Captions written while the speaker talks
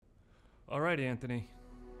All right, Anthony.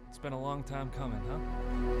 It's been a long time coming,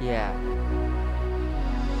 huh? Yeah.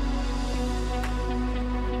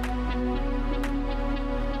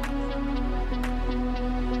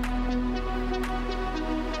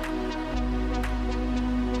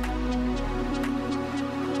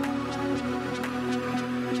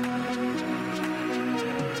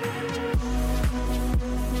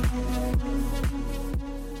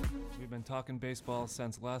 We've been talking baseball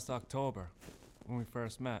since last October when we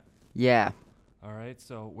first met. Yeah. All right,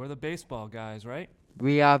 so we're the baseball guys, right?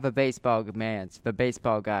 We are the baseball mans, the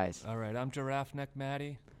baseball guys. All right, I'm Giraffe Neck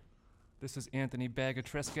Matty. This is Anthony Bag of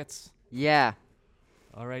Triscuits. Yeah.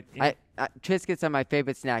 All right, Triscuits are my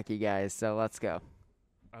favorite snack, you guys, so let's go.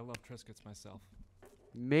 I love Triscuits myself.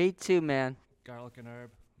 Me too, man. Garlic and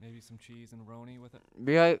herb, maybe some cheese and roni with it.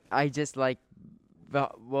 Really, I just like the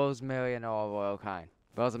rosemary and olive oil kind.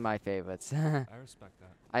 Those are my favorites. I respect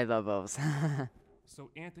that. I love those. So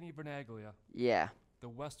Anthony Vernaglia, Yeah. the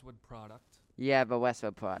Westwood product. Yeah, the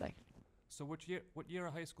Westwood product. So what year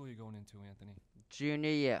of high school are you going into, Anthony? Junior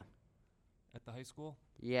year. At the high school?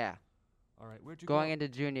 Yeah. All right, where'd you Going go? into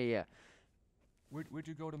junior year. Where'd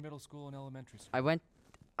you go to middle school and elementary school?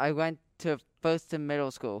 I went to first to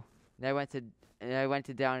middle school. And I went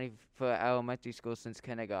to Downey for elementary school since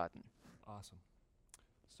kindergarten. Awesome.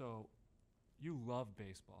 So, you love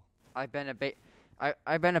baseball. I've been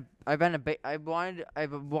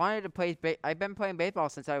playing baseball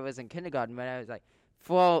since I was in kindergarten when I was like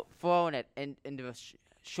throwing it into a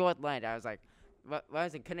short lane. I was like, when I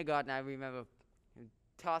was in kindergarten, I remember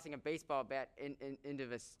tossing a baseball bat into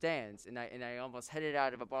the stands, and I almost hit it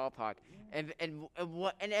out of a ballpark. And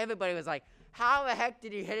everybody was like, how the heck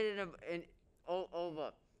did you hit it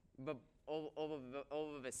over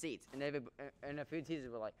the seats? And a few teachers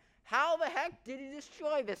were like, how the heck did you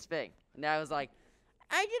destroy this thing? And I was like,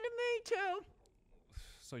 I didn't mean to.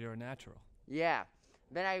 So you're a natural. Yeah.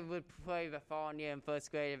 Then I would play the following year in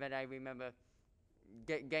first grade, and then I remember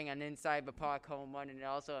getting an inside the park home run, and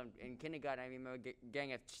also in kindergarten I remember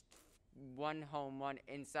getting one home run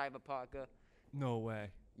inside the park. No way.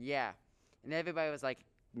 Yeah. And everybody was like,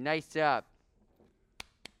 nice job.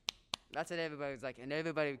 That's what everybody was like, and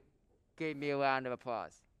everybody gave me a round of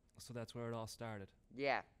applause. So that's where it all started.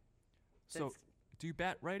 Yeah. So, do you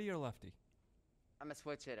bat righty or lefty? I'm a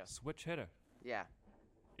switch hitter. Switch hitter. Yeah.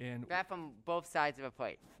 And Bat from both sides of a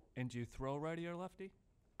plate. do you throw righty or lefty?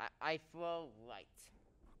 I throw right.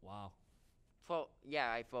 Wow.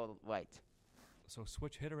 I throw right. So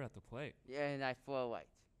switch hitter at the plate. Yeah, and I throw right.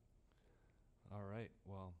 All right.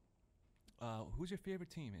 Well, who's your favorite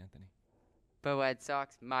team, Anthony? The Red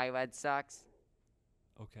Sox, my Red Sox.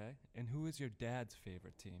 Okay. And who is your dad's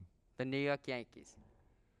favorite team? The New York Yankees.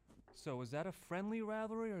 So is that a friendly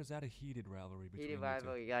rivalry or is that a heated rivalry between Heated you two?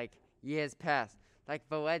 rivalry, like years past. Like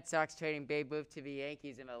the Red Sox trading Babe Ruth to the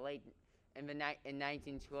Yankees in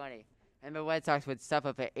 1920. And the Red Sox would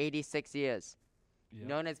suffer for 86 years. Yep.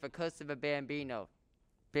 Known as the Curse of the Bambino.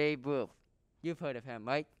 Babe Ruth. You've heard of him,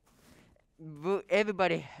 right?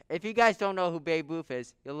 Everybody, if you guys don't know who Babe Ruth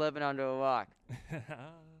is, you're living under a rock.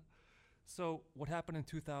 So what happened in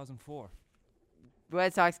 2004? The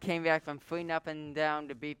Red Sox came back from 3-0 down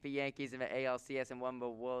to beat the Yankees in the ALCS and won the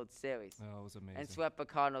World Series. Oh, it was amazing. And swept the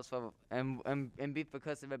Cardinals and beat the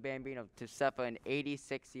Curse of the Bambino to suffer an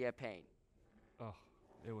 86-year pain. Oh,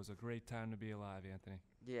 it was a great time to be alive, Anthony.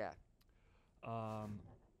 Yeah. Um,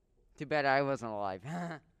 Too bad I wasn't alive.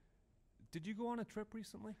 Did you go on a trip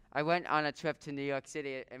recently? I went on a trip to New York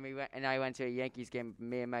City, and I went to a Yankees game,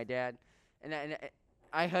 me and my dad. And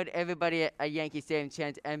I heard everybody at Yankee Stadium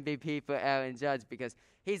chant MVP for Aaron Judge because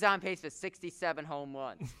he's on pace for 67 home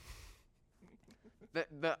runs.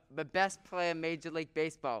 the best player in Major League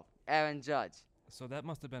Baseball, Aaron Judge. So that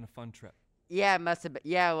must have been a fun trip. Yeah, it must have been.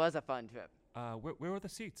 Yeah, it was a fun trip. Where were the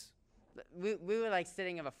seats? We were like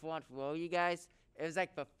sitting in the front row, you guys. It was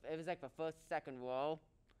like the first, second row.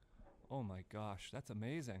 Oh my gosh, that's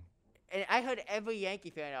amazing. And I heard every Yankee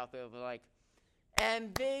fan out there were like,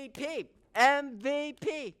 MVP,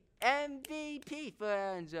 MVP, MVP for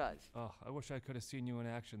Aaron Judge. Oh, I wish I could have seen you in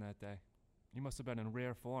action that day. You must have been in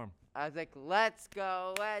rare form. I was like, let's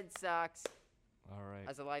go Red Sox. All right.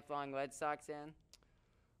 As a lifelong Red Sox fan.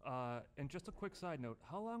 And just a quick side note,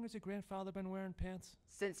 how long has your grandfather been wearing pants?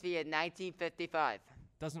 Since the year 1955.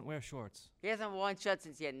 Doesn't wear shorts. He hasn't worn shorts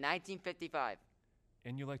since the year 1955.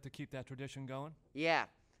 And you like to keep that tradition going? Yeah.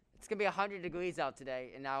 It's going to be 100 degrees out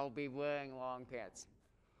today, and I'll be wearing long pants.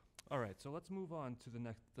 All right, so let's move on to the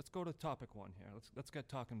next. Let's go to topic one here. Let's get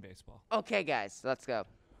talking baseball. Okay, guys, let's go.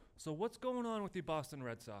 So what's going on with the Boston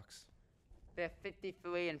Red Sox? They're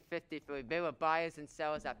 53 and 53. They were buyers and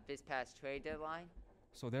sellers at this past trade deadline.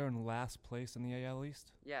 So they're in last place in the AL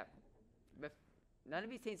East? Yeah. But none of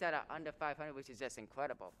these teams that are under 500, which is just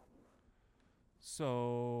incredible.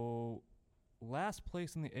 So last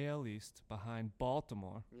place in the AL East behind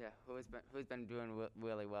Baltimore, Yeah, who's been doing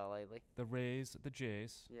really well lately? the Rays, the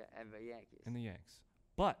Jays, Yeah, and the Yankees. and the Yanks.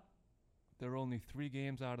 But they're only 3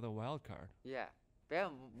 games out of the wild card. Yeah, they're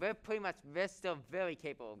still very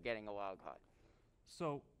capable of getting a wild card.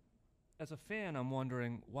 So, as a fan, I'm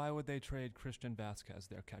wondering, why would they trade Christian Vasquez,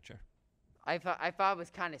 their catcher? I thought it was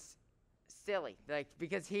kind of silly, like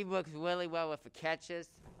because he works really well with the catches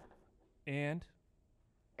And,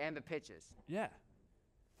 and the pitches. yeah.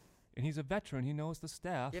 And he's a veteran. He knows the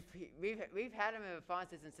staff. Yep, we've had him in the farm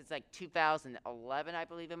system since like 2011, I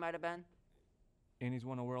believe it might have been. And he's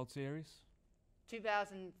won a World Series.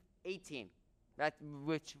 2018.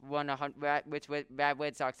 Which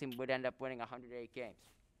Red Sox team would end up winning 108 games.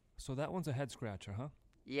 So that one's a head scratcher, huh?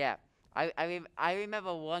 Yeah, I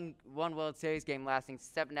remember one World Series game lasting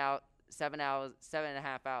 7.5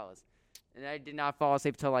 hours, and I did not fall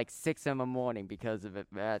asleep till like 6 in the morning because of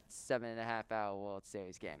that 7.5 hour World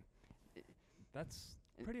Series game. That's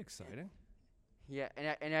pretty exciting. Yeah,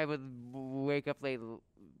 and I would wake up late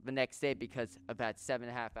the next day because of that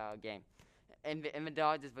 7.5 hour game. And the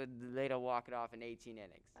Dodgers would later walk it off in 18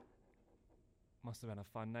 innings. Must have been a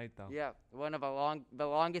fun night, though. Yeah, one of the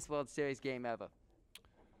longest World Series game ever.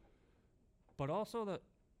 But also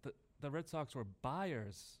the Red Sox were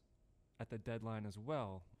buyers at the deadline as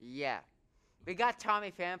well. Yeah, we got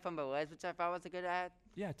Tommy Pham from the Reds, which I thought was a good ad.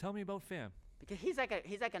 Yeah, tell me about Pham. Because he's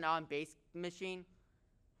like an on base machine.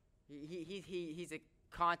 He's a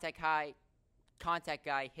contact guy,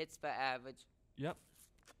 hits for average. Yep.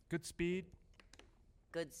 Good speed.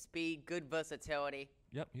 Good speed, good versatility.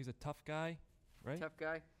 Yep, he's a tough guy, right? Tough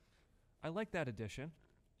guy. I like that addition.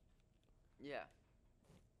 Yeah.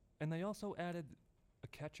 And they also added a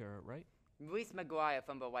catcher, right? Luis McGuire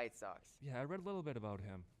from the White Sox. Yeah, I read a little bit about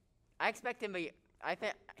him. I expect him to be. I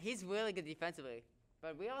think he's really good defensively.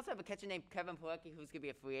 But we also have a catcher named Kevin Plawecki who's gonna be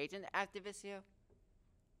a free agent after this year.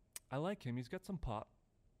 I like him. He's got some pop.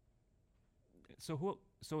 So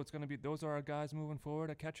it's gonna be those are our guys moving forward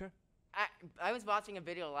at catcher? I was watching a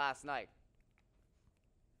video last night.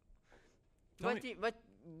 The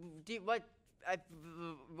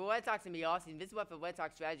Red Sox in the offseason, this is what the Red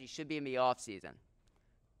Sox strategy should be in the offseason.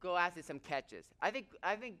 Go after some catches. I think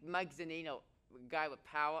Mike Zunino, guy with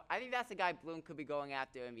power, I think that's the guy Bloom could be going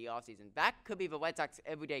after in the offseason. That could be the Red Sox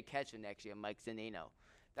everyday catcher next year, Mike Zunino.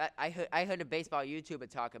 That I heard a baseball YouTuber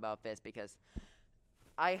talk about this because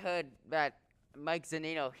I heard that Mike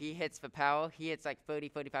Zunino, he hits for power. He hits like 30,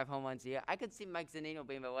 35 home runs a year. I could see Mike Zunino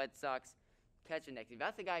being the Red Sox catcher next year.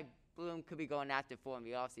 That's the guy Bloom could be going after for in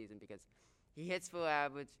the offseason because he hits for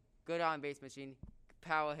average, good on-base machine,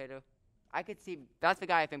 power hitter. I could see that's the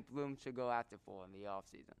guy I think Bloom should go after for in the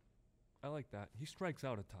offseason. I like that. He strikes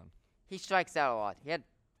out a ton. He strikes out a lot. He had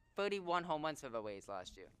 31 home runs for the Rays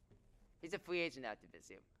last year. He's a free agent after this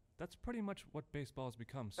year. That's pretty much what baseball's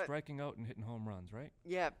become, striking out and hitting home runs, right?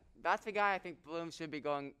 Yeah, that's the guy I think Bloom should be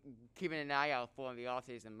keeping an eye out for in the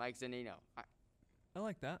offseason, Mike Zunino. I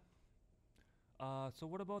like that. So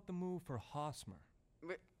what about the move for Hosmer?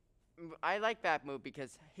 I like that move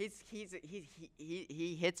because he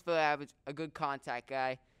hits for average, a good contact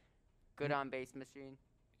guy, good on base machine.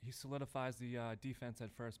 He solidifies the defense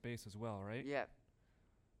at first base as well, right? Yeah.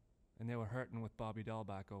 And they were hurting with Bobby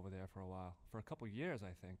Dahlbeck over there for a while. For a couple years,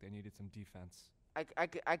 I think they needed some defense.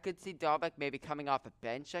 I could see Dahlbeck maybe coming off a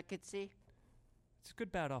bench. I could see. It's a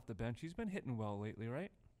good bat off the bench. He's been hitting well lately, right?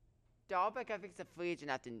 Dahlbeck, I think, is a free agent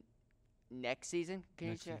after next season. Can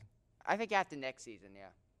Next you check? season. I think after next season. Yeah.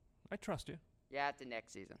 I trust you. Yeah, after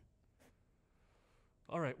next season.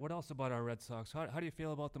 All right, what else about our Red Sox? How do you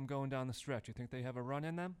feel about them going down the stretch? You think they have a run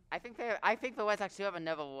in them? I think the Red Sox should have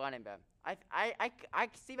another run in them. I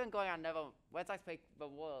see them going on another. Red Sox play the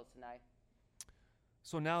Royals tonight.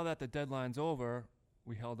 So now that the deadline's over,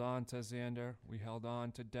 we held on to Xander, we held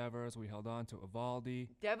on to Devers, we held on to Evaldi.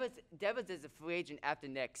 Devers is a free agent after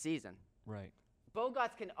next season. Right.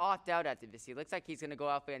 Bogarts can opt out after this year. Looks like he's going to go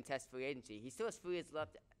out there and test free agency. He still has 3 years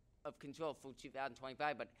left of control for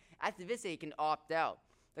 2025, but after this year, he can opt out.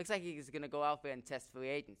 Looks like he's going to go out there and test free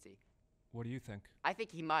agency. What do you think? I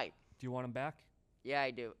think he might. Do you want him back? Yeah,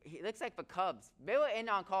 I do. He looks like the Cubs. They were in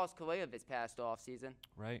on Carlos Correa this past offseason.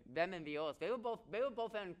 Right. Them and Violas. They were both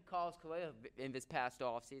in Carlos Correa in this past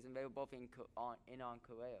offseason. They were both in on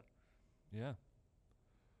Correa. Yeah.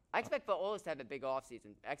 I expect the Orioles to have a big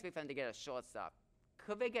offseason. I expect them to get a shortstop.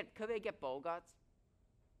 Could they get Bogarts?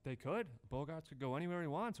 They could. Bogarts could go anywhere he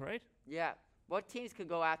wants, right? Yeah. What teams could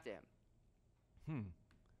go after him?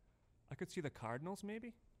 could see the Cardinals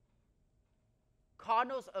maybe.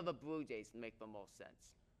 Cardinals or the Blue Jays make the most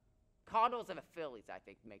sense. Cardinals or the Phillies, I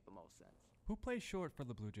think, make the most sense. Who plays short for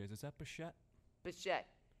the Blue Jays? Is that Bichette? Bichette.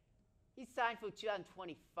 He's signed for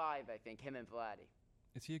 2025, I think, him and Vladdy.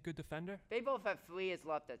 Is he a good defender? They both have 3 years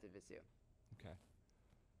left after this year. Okay.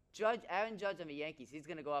 Aaron Judge on the Yankees, he's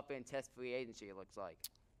going to go up there and test free agency, it looks like.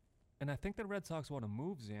 And I think the Red Sox want to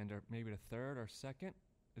move Xander maybe to third or second.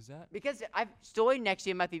 Is that? Because Story next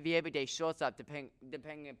year might be the everyday shortstop, depending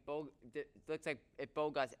if looks like if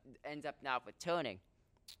Bogarts ends up now returning.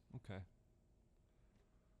 Okay.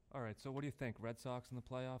 All right. So what do you think? Red Sox in the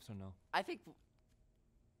playoffs or no? I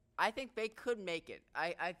think they could make it.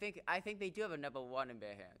 I think they do have a number 1 in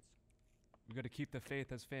their hands. We got to keep the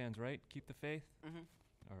faith as fans, right? Keep the faith. Mm-hmm.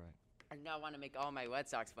 All right. I now want to make all my Red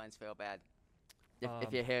Sox fans feel bad.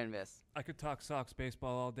 If you're hearing this. I could talk Sox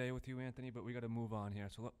baseball all day with you, Anthony, but we got to move on here.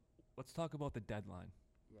 So let's talk about the deadline.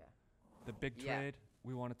 Yeah. The big trade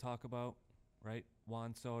we want to talk about, right?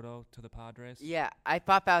 Juan Soto to the Padres. Yeah, I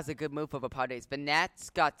thought that was a good move for the Padres. The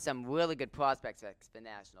Nats got some really good prospects at the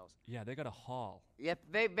Nationals. Yeah, they got a haul. Yep,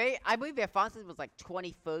 I believe their farm system was like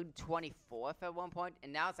 23rd, 24th at one point,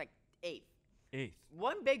 and now it's like 8th.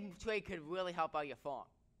 One big trade could really help out your farm.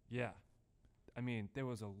 Yeah. I mean, there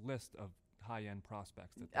was a list of high-end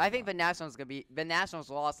prospects. I think the Nationals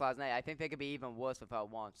lost last night. I think they could be even worse without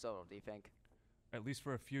Juan Soto, do you think? At least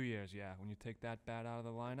for a few years, yeah. When you take that bat out of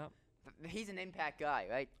the lineup. He's an impact guy,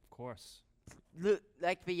 right? Of course.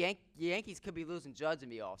 Like the Yankees could be losing Judge in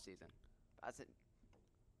the offseason. That's it.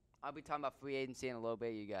 I'll be talking about free agency in a little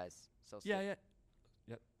bit, you guys. So Yep.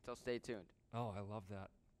 So stay tuned. Oh, I love that.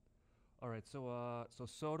 All right, so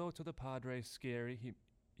Soto to the Padres, scary.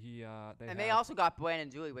 They also got Brandon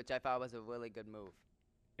Julie, which I thought was a really good move.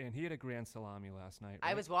 And he had a grand salami last night.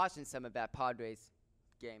 Right? I was watching some of that Padres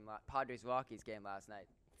Rockies game last night.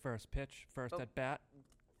 First pitch, first at bat.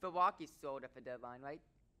 The Rockies sold at the deadline, right?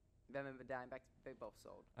 Them and the Diamondbacks, they both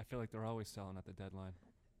sold. I feel like they're always selling at the deadline.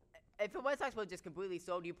 If the White Sox were just completely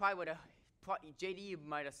sold, you probably would have. JD, you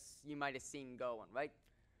might have seen going, right?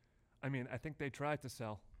 I mean, I think they tried to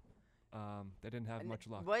sell. They didn't have much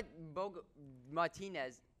luck.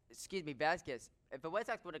 Vasquez. If the White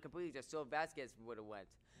Sox would have completely just sold, Vasquez would have went.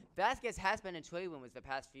 Vasquez has been in trade rumors the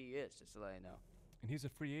past few years, just to let you know. And he's a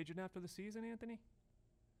free agent after the season, Anthony?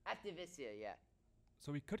 After this year, yeah.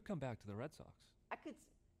 So he could come back to the Red Sox.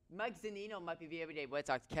 Mike Zunino might be the everyday Red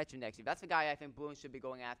Sox catcher next year. That's the guy I think Bruins should be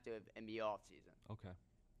going after in the offseason. Okay.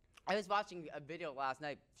 I was watching a video last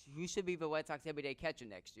night. Who should be the Red Sox everyday catcher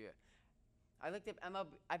next year? I looked up MLB.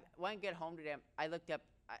 When I got home today,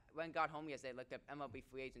 when I got home yesterday, I looked up MLB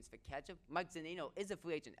free agents for catcher. Mike Zunino is a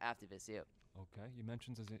free agent after this year. Okay, you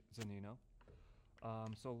mentioned Zunino.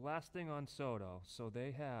 So last thing on Soto. So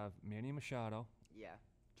they have Manny Machado. Yeah.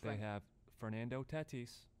 They have Fernando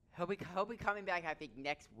Tatis. He'll be coming back, I think,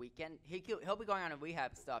 next weekend. He'll be going on a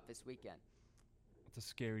rehab stuff this weekend. It's a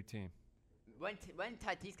scary team. When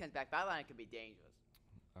Tatis comes back, that line could be dangerous.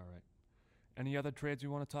 All right. Any other trades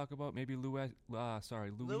you want to talk about? Maybe Luis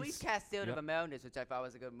Castillo to the Mariners, which I thought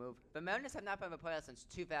was a good move. The Mariners have not been in the playoffs since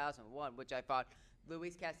 2001, which I thought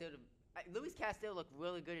Luis Castillo looked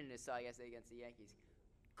really good in this yesterday against the Yankees.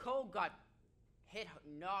 Cole got hit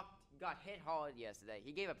hard yesterday.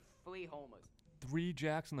 He gave up 3 homers. 3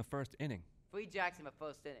 jacks in the first inning. 3 jacks in the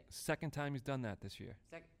first inning. Second time he's done that this year.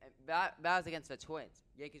 That was against the Twins.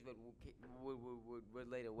 Yankees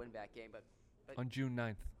would later win that game, but on June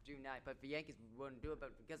 9th. But the Yankees wouldn't do it,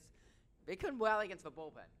 but because they couldn't rally against the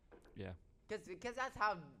bullpen. Yeah. Because that's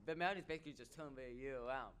how the Mariners basically just turned their year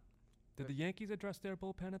around. Did the Yankees address their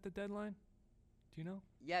bullpen at the deadline? Do you know?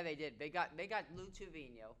 Yeah, they did. They got Lou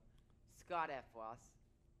Trevino, Scott Efros,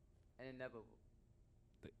 and another.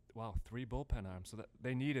 Wow, 3 bullpen arms. So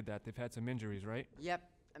they needed that. They've had some injuries, right? Yep,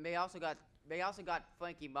 and they also got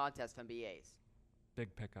Frankie Montes from the A's.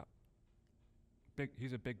 Big pickup.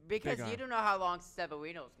 He's a big. Because big you don't know how long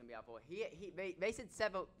Severino's gonna be out for. They said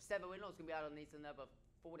Severino's gonna be out at least another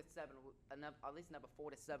 4 to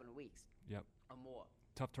 7 weeks. Yep. Or more.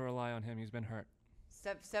 Tough to rely on him. He's been hurt.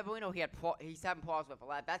 Severino, he's having problems with a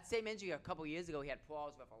lat. That same injury a couple years ago, he had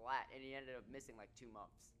problems with a lat, and he ended up missing like 2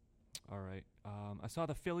 months. All right. I saw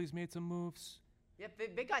the Phillies made some moves. Yep,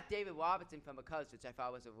 they got David Robertson from the Cubs, which I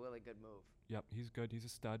thought was a really good move. Yep, he's good. He's a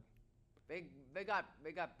stud. They got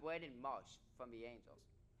Braden Marsh from the Angels.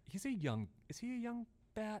 Is he a young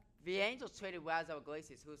bat? The Angels traded Razel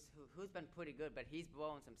Iglesias, who's been pretty good, but he's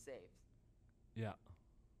blowing some saves. Yeah.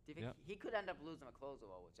 Do you think he could end up losing a closer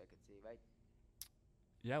role, which I could see, right?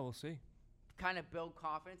 Yeah, we'll see. Kind of build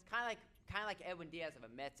confidence, kind of like Edwin Diaz of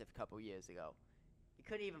the Mets a couple years ago. He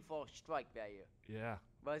couldn't even throw a strike that year. Yeah.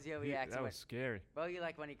 What was your reaction? That was scary. What were you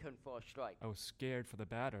like when he couldn't throw a strike? I was scared for the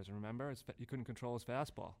batters, remember? He couldn't control his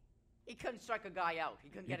fastball. He couldn't strike a guy out. He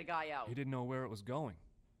couldn't get a guy out. He didn't know where it was going.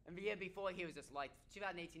 And the year before, he was just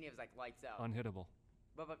 2018, he was like lights out. Unhittable.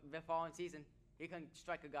 But the following season, he couldn't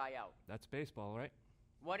strike a guy out. That's baseball, right?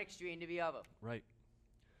 One extreme to the other. Right.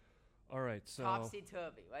 All right, so...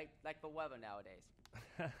 Topsy-turvy, right? Like the weather nowadays.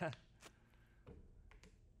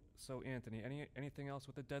 So, Anthony, anything else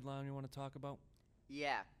with the deadline you want to talk about?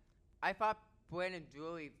 Yeah. I thought Brandon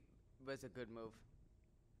Drury was a good move.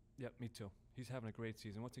 Yep, me too. He's having a great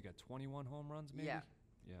season. What's he got, 21 home runs maybe? Yeah.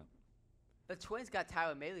 Yeah. The Twins got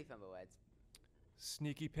Tyler Mahle from the Reds.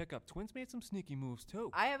 Sneaky pickup. Twins made some sneaky moves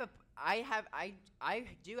too. I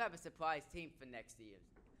do have a surprise team for next year.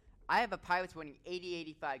 I have the Pirates winning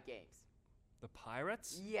 85 games. The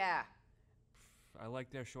Pirates? Yeah. I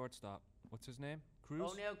like their shortstop. What's his name?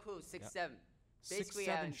 Cruz? O'Neill Cruz, 6'7". Yep. Basically 6'7"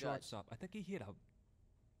 Aaron Judge. shortstop. I think he hit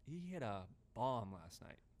a bomb last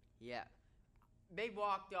night. Yeah. They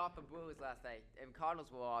walked off the Brewers last night, and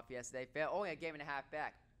Cardinals were off yesterday. They're only a game and a half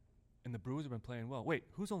back. And the Brewers have been playing well. Wait,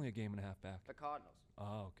 who's only a game and a half back? The Cardinals.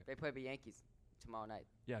 Oh, okay. They play the Yankees tomorrow night.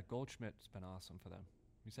 Yeah, Goldschmidt's been awesome for them.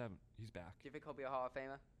 He's back. Do you think he'll be a Hall of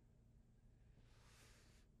Famer?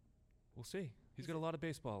 We'll see. He's got a lot of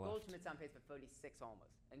baseball left. Goldschmidt's on pace for 36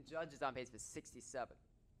 homers, and Judge is on pace for 67.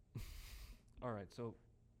 All right, so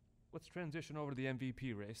let's transition over to the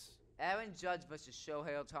MVP race. Aaron Judge versus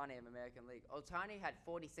Shohei Ohtani in the American League. Ohtani had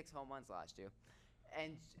 46 home runs last year,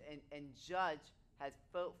 and Judge has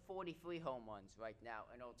 43 home runs right now,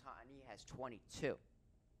 and Ohtani has 22.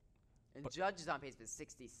 And Judge is on pace for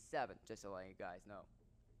 67, just to let you guys know.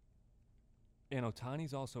 And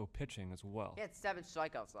Ohtani's also pitching as well. He had 7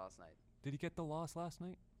 strikeouts last night. Did he get the loss last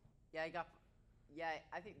night? Yeah,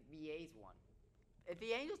 I think the A's won. If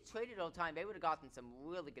the Angels traded Ohtani, they would have gotten some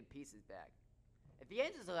really good pieces back. If the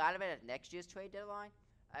Angels are out of it at next year's trade deadline,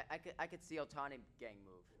 I could see Ohtani getting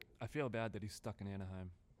moved. I feel bad that he's stuck in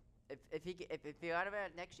Anaheim. If they're out of it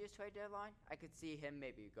at next year's trade deadline, I could see him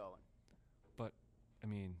maybe going. But, I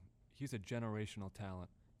mean, he's a generational talent.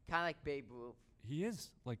 Kind of like Babe Ruth. He is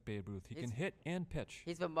like Babe Ruth. He can hit and pitch.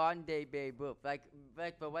 He's the modern day Babe Ruth. Like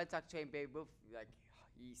the Red Sox traded Babe Ruth, like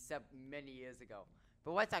he said many years ago.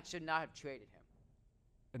 But Red Sox should not have traded him.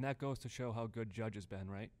 And that goes to show how good Judge has been,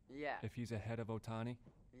 right? Yeah. If he's ahead of Ohtani.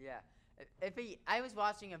 Yeah. I was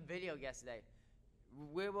watching a video yesterday.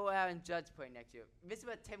 Where will Aaron Judge play next year? This is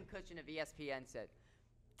what Tim Cushing of ESPN said.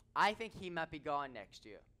 I think he might be gone next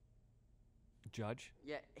year. Judge?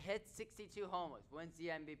 Yeah, hits 62 homers, wins the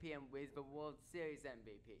MVP, and wins the World Series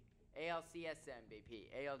MVP, ALCS MVP,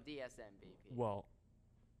 ALDS MVP. Well,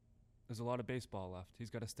 there's a lot of baseball left. He's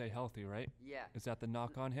got to stay healthy, right? Yeah. Is that the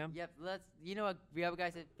knock on him? Yep. You know what the other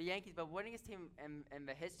guy said? The Yankees, the winningest team in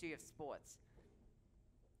the history of sports.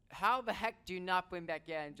 How the heck do you not bring back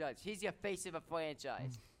Aaron Judge? He's your face of a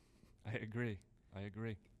franchise. I agree.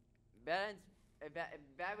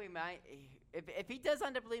 If he does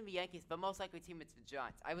end up leaving the Yankees, the most likely team it's the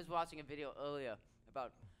Giants. I was watching a video earlier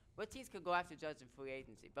about what teams could go after Judge in free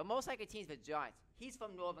agency. The most likely team's the Giants. He's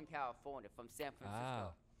from Northern California, from San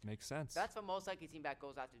Francisco. Makes sense. That's the most likely team that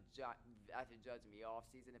goes after Judge in the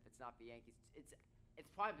offseason. If it's not the Yankees, it's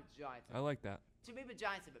probably the Giants. I like that. To me, the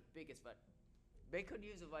Giants are the biggest, but they could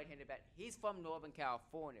use a right-handed bat. He's from Northern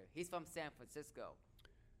California. He's from San Francisco.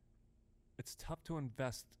 It's tough to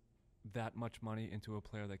invest that much money into a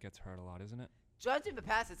player that gets hurt a lot, isn't it? Judge in the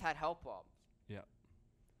past has had health problems. Yeah.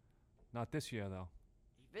 Not this year, though.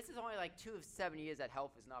 This is only like 2 of 7 years that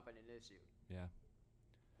health has not been an issue. Yeah.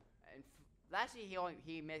 And last year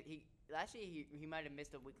he might have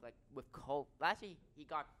missed a week like with COVID. Last year he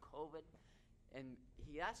got COVID, and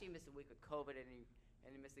he actually missed a week with COVID, and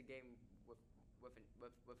he missed a game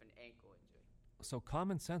with an ankle injury. So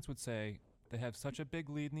common sense would say they have such a big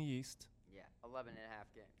lead in the East. Yeah, 11 and a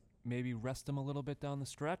half games. Maybe rest him a little bit down the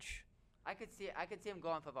stretch. I could see him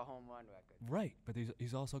going for the home run record. Right, but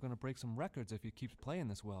he's also going to break some records if he keeps playing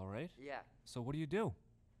this well, right? Yeah. So what do you do?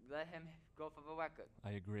 Let him go for the record.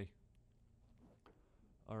 I agree.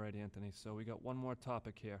 All right, Anthony. So we got one more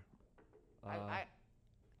topic here.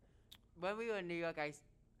 When we were in New York, I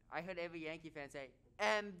heard every Yankee fan say,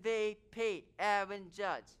 MVP, Aaron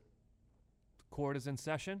Judge. The court is in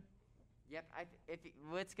session? Yep.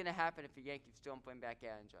 What's going to happen if the Yankees don't bring back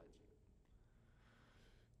Aaron Judge?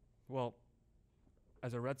 Well,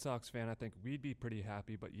 as a Red Sox fan, I think we'd be pretty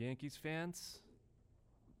happy, but Yankees fans,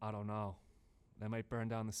 I don't know. They might burn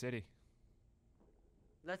down the city.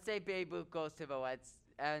 Let's say Babe Ruth goes to the Reds,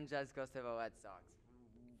 Aaron Judge goes to the Red Sox.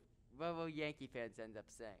 What will Yankee fans end up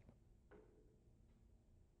saying?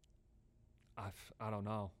 I don't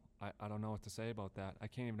know. I don't know what to say about that. I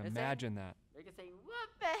can't even Is it? imagine that. They can say, what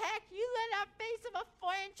the heck? You let our face of a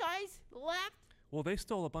franchise left? Well, they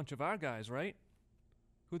stole a bunch of our guys, right?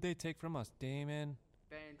 Who'd they take from us? Damon.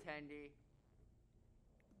 Benintendi,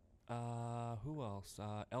 Who else?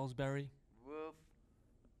 Ellsbury. Roof.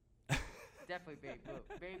 Definitely Babe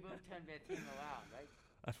Ruth. Babe Ruth turned their team around, right?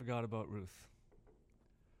 I forgot about Ruth.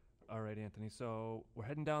 All right, Anthony. So we're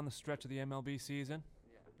heading down the stretch of the MLB season.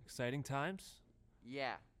 Yeah. Exciting times.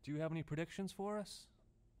 Yeah. Do you have any predictions for us?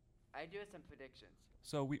 I do have some predictions.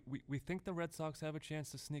 So we think the Red Sox have a chance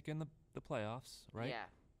to sneak in the playoffs, right?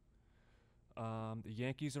 Yeah. The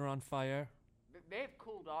Yankees are on fire. They've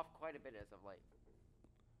cooled off quite a bit as of late.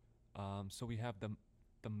 So we have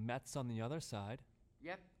the Mets on the other side.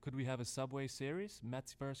 Yep. Could we have a Subway Series,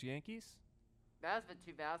 Mets versus Yankees? That was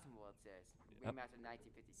the 2000 World Series. Yep. Rematch of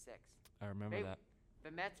 1956. I remember that. The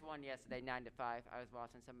Mets won yesterday 9-5. I was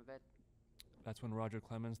watching some of it. That's when Roger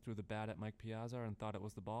Clemens threw the bat at Mike Piazza and thought it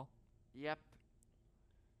was the ball. Yep.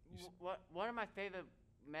 One of my favorite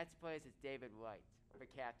Mets players is David Wright, the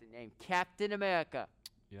captain named Captain America.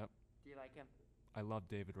 Yep. Do you like him? I love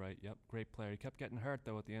David Wright. Yep, great player. He kept getting hurt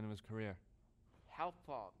though at the end of his career. Health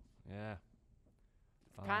problems. Yeah.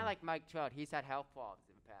 It's kind of like Mike Trout. He's had health problems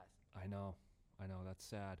in the past. I know. That's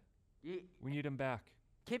sad. You, We need him back.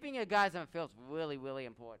 keeping your guys on the field is really, really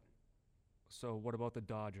important. So what about the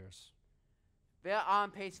Dodgers? They're on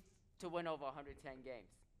pace to win over 110 games.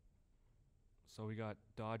 So we got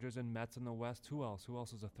Dodgers and Mets in the West. Who else? Who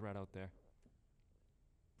else is a threat out there?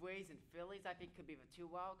 Braves and Phillies, I think, could be the two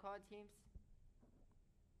wild card teams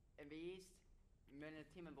in the East. And then the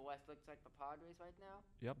team in the West looks like the Padres right now.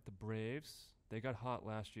 Yep, the Braves. They got hot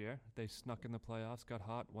last year. They snuck in the playoffs, got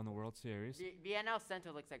hot, won the World Series. The NL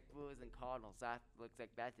Central looks like Brewers and Cardinals. That looks like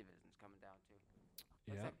that division's coming down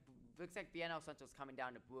too. Yeah. Looks like the NL Central's coming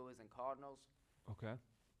down to Brewers and Cardinals. Okay.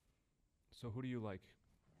 So who do you like?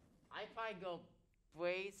 I'd probably go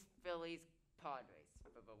Braves, Phillies, Padres for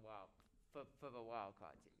the wild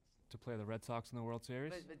card teams. To play the Red Sox in the World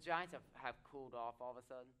Series? But the Giants have cooled off all of a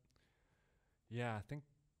sudden. Yeah, I think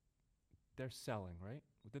they're selling, right?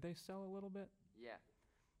 Did they sell a little bit? Yeah.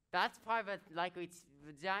 That's probably likely.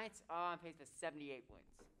 The Giants are on pace for 78 wins.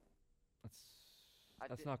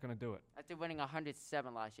 That's not going to do it. After winning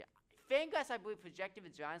 107 last year. Fangraphs, I believe, projected the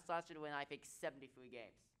Giants last year to win, I think, 73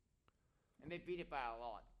 games. And they beat it by a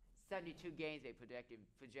lot. 72 games they projected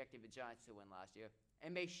the Giants to win last year.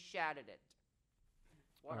 And they shattered it.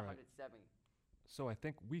 Won All right. 107. So I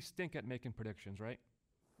think we stink at making predictions, right?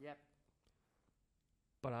 Yep.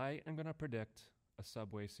 But I am going to predict a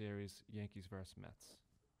Subway Series, Yankees versus Mets.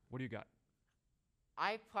 What do you got?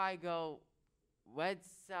 I'd probably go Red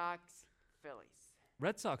Sox, Phillies.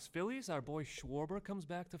 Red Sox, Phillies? Our boy Schwarber comes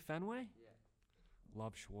back to Fenway? Yeah.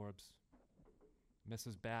 Love Schwarbs.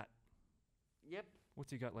 Misses bat. Yep.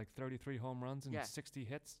 What's he got, like 33 home runs and Yeah. 60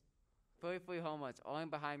 hits? 33 home runs, only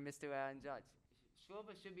behind Mr. Aaron Judge.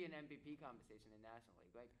 Schwarber should be an MVP conversation in National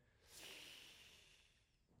League, right?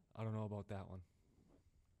 I don't know about that one.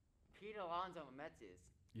 Pete Alonso on Mets is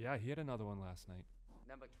Yeah, he had another one last night.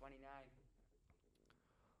 number 29.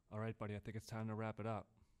 All right, buddy, I think it's time to wrap it up.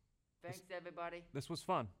 Thanks, everybody. This was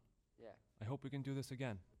fun. Yeah. I hope we can do this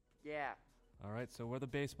again. Yeah. All right, so we're the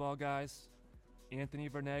baseball guys. Anthony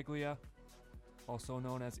Vernaglia, also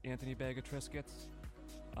known as Anthony Bagatriscuits.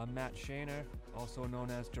 I'm Matt Schoener, also known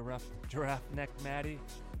as Giraffe Neck Matty.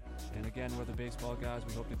 And again, we're the baseball guys.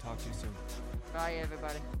 We hope to talk to you soon. Bye,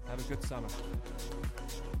 everybody. Have a good summer.